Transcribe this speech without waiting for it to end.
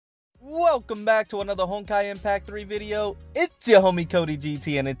Welcome back to another Honkai Impact 3 video. It's your homie Cody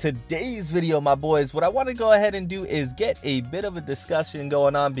GT, and in today's video, my boys, what I want to go ahead and do is get a bit of a discussion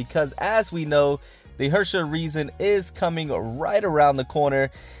going on, because as we know, the Herrscher reason is coming right around the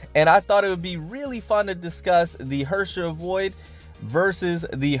corner, and I thought it would be really fun to discuss the Herrscher Void versus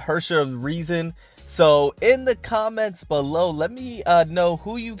the Herrscher reason. So in the comments below, let me know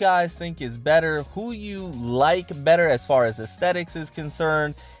who you guys think is better, who you like better as far as aesthetics is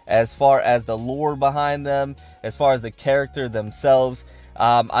concerned, as far as the lore behind them, as far as the character themselves.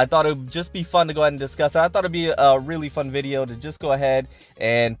 I thought it would just be fun to go ahead and discuss. I thought it'd be a really fun video to just go ahead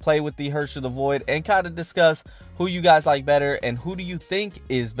and play with the Herrscher the Void and kind of discuss who you guys like better and who do you think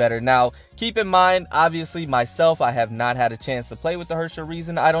is better. Now, keep in mind, obviously myself, I have not had a chance to play with the Herrscher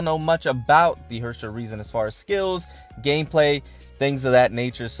reason. I don't know much about the Herrscher reason as far as skills, gameplay, things of that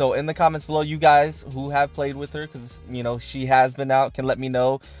nature. So in the comments below, you guys who have played with her, because you know she has been out, can let me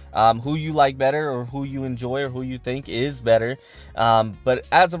know who you like better, or who you enjoy, or who you think is better. But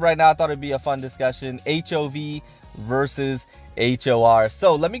as of right now, I thought it'd be a fun discussion. HOV versus HOR.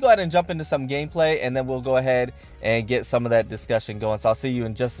 So let me go ahead and jump into some gameplay, and then we'll go ahead and get some of that discussion going. So I'll see you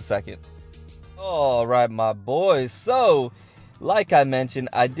in just a second. All right, my boys. So like I mentioned,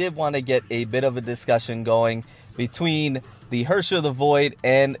 I did want to get a bit of a discussion going between the Herrscher the Void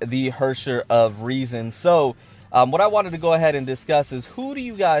and the Herrscher of Reason. So what I wanted to go ahead and discuss is, who do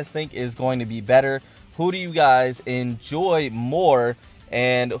you guys think is going to be better? Who do you guys enjoy more?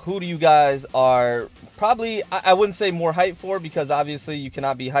 And who do you guys are probably, I wouldn't say more hyped for, because obviously you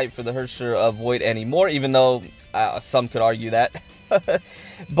cannot be hyped for the Herrscher of Void anymore, even though some could argue that.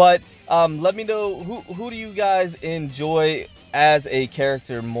 But let me know who do you guys enjoy as a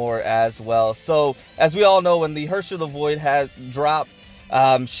character more as well. So as we all know, when the Herrscher the Void has dropped,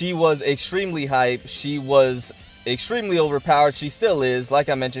 she was extremely hyped. She was extremely overpowered. She still is. Like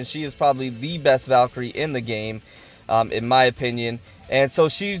I mentioned, she is probably the best Valkyrie in the game, in my opinion. And so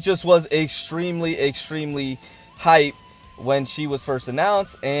she just was extremely hyped when she was first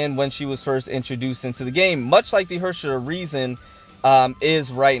announced and when she was first introduced into the game, much like the Herrscher reason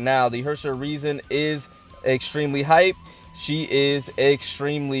is right now. The Herrscher reason is extremely hyped. She is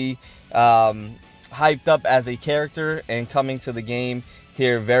extremely hyped up as a character and coming to the game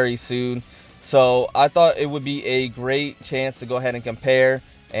here very soon. So I thought it would be a great chance to go ahead and compare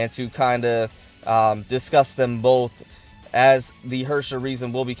and to kind of discuss them both, as the Herrscher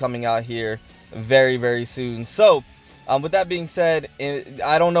reason will be coming out here very soon. So with that being said,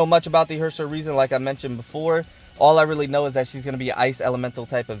 I don't know much about the Herrscher reason. Like I mentioned before, all I really know is that she's going to be an ice elemental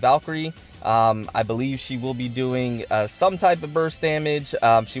type of Valkyrie. I believe she will be doing some type of burst damage.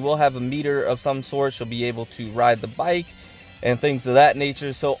 She will have a meter of some sort. She'll be able to ride the bike and things of that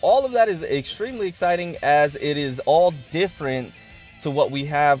nature. So all of that is extremely exciting, as it is all different to what we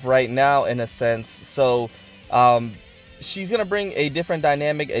have right now in a sense. So she's going to bring a different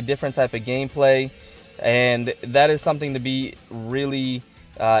dynamic, a different type of gameplay, and that is something to be really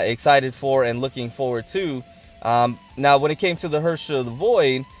excited for and looking forward to. Now, when it came to the Herrscher the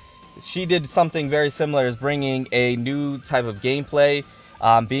Void, she did something very similar, as bringing a new type of gameplay,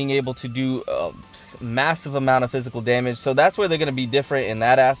 being able to do a massive amount of physical damage. So that's where they're going to be different in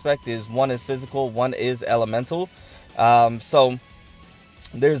that aspect, is one is physical, one is elemental. So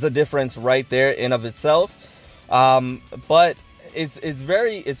there's a difference right there in of itself. But it's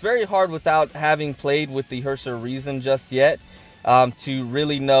very hard without having played with the Herrscher reason just yet, to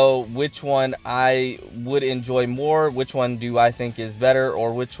really know which one I would enjoy more, which one do I think is better,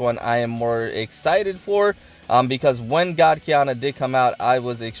 or which one I am more excited for. Because when God Kiana did come out, I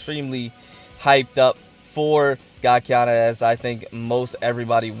was extremely hyped up for God Kiana, as I think most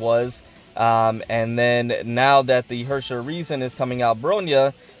everybody was. And then now that the Herrscher reason is coming out,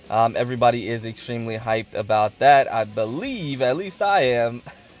 Bronya, everybody is extremely hyped about that. I believe, at least I am.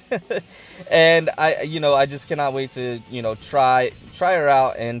 And I just cannot wait to, try her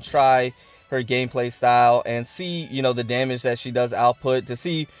out and try her gameplay style and see, the damage that she does output, to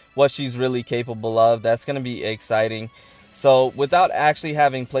see what she's really capable of. That's going to be exciting. So without actually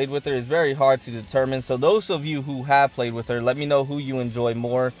having played with her, it's very hard to determine. So those of you who have played with her, let me know who you enjoy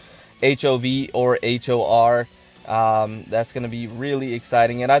more, HOV or HOR. That's going to be really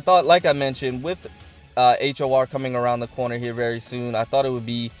exciting. And I thought, like I mentioned, with HOR coming around the corner here very soon, I thought it would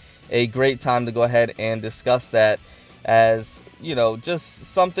be a great time to go ahead and discuss that, as just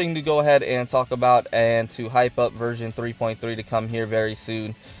something to go ahead and talk about and to hype up version 3.3 to come here very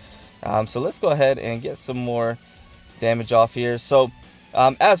soon. So let's go ahead and get some more damage off here. So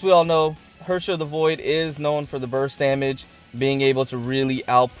as we all know, Herrscher the Void is known for the burst damage, being able to really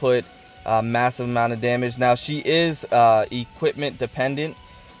output a massive amount of damage. Now, she is equipment dependent,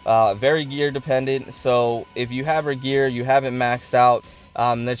 very gear dependent. So if you have her gear, you have it maxed out,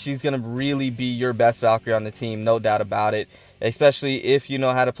 then she's going to really be your best Valkyrie on the team, no doubt about it. Especially if you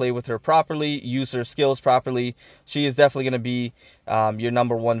know how to play with her properly, use her skills properly. She is definitely going to be your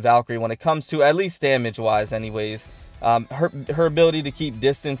 #1 Valkyrie when it comes to, at least damage wise anyways. Her ability to keep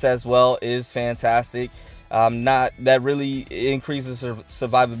distance as well is fantastic. That really increases her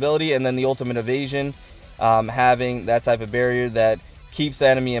survivability, and then the ultimate evasion, having that type of barrier that keeps the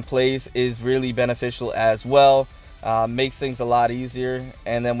enemy in place is really beneficial as well. Makes things a lot easier.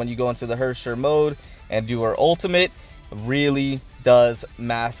 And then when you go into the Herrscher mode and do her ultimate, really does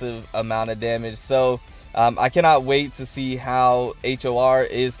massive amount of damage. So I cannot wait to see how HoR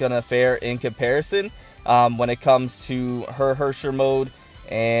is gonna fare in comparison when it comes to her Herrscher mode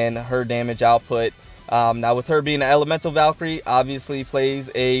and her damage output. Now with her being an elemental Valkyrie, obviously plays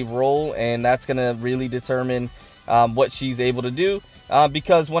a role, and that's gonna really determine what she's able to do,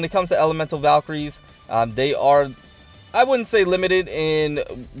 because when it comes to elemental Valkyries, they are, I wouldn't say limited in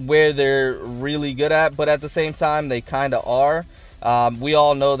where they're really good at, but at the same time they kind of are. We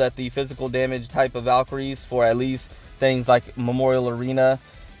all know that the physical damage type of Valkyries, for at least things like Memorial Arena,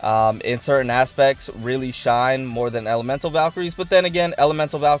 in certain aspects really shine more than elemental Valkyries. But then again,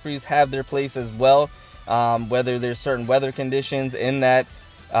 elemental Valkyries have their place as well, whether there's certain weather conditions in that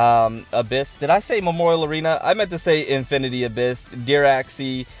Abyss. Did I say Memorial Arena? I meant to say Infinity Abyss,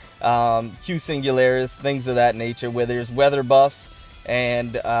 Diraxi, Q Singularis, things of that nature, where there's weather buffs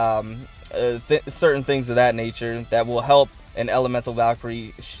and certain things of that nature that will help an elemental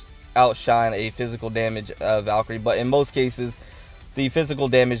Valkyrie outshine a physical damage Valkyrie. But in most cases, the physical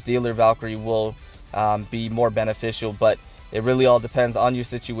damage dealer Valkyrie will be more beneficial, but it really all depends on your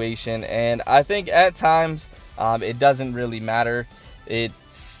situation. And I think at times it doesn't really matter.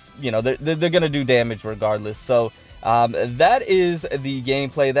 It's, you know, they're gonna do damage regardless. So that is the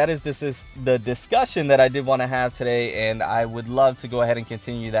gameplay. That is the discussion that I did want to have today, and I would love to go ahead and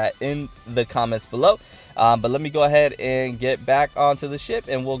continue that in the comments below. But let me go ahead and get back onto the ship,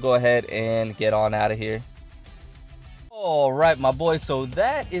 and we'll go ahead and get on out of here. All right, my boys, so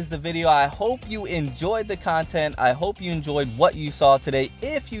that is the video. I hope you enjoyed the content. I hope you enjoyed what you saw today.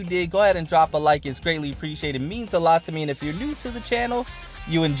 If you did, go ahead and drop a like. It's greatly appreciated. It means a lot to me. And if you're new to the channel,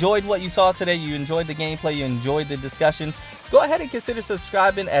 you enjoyed what you saw today, you enjoyed the gameplay, you enjoyed the discussion, go ahead and consider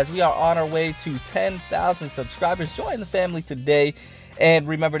subscribing, as we are on our way to 10,000 subscribers. Join the family today. And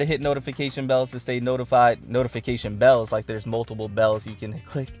remember to hit notification bells to stay notified. Notification bells, like there's multiple bells you can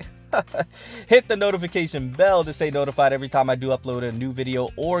click. Hit the notification bell to stay notified every time I do upload a new video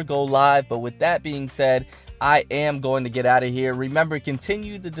or go live. But with that being said, I am going to get out of here. Remember,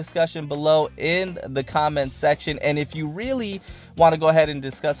 continue the discussion below in the comments section. And if you really want to go ahead and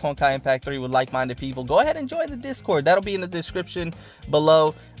discuss Honkai Impact 3 with like-minded people, go ahead and join the Discord. That'll be in the description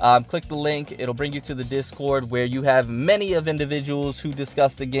below. Click the link. It'll bring you to the Discord, where you have many of individuals who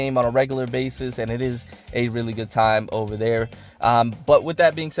discuss the game on a regular basis, and it is a really good time over there. But with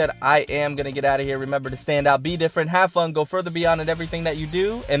that being said, I am going to get out of here. Remember to stand out, be different, have fun, go further beyond in everything that you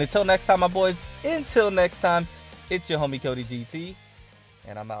do. And until next time, my boys, until next time, it's your homie Cody GT,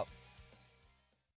 and I'm out.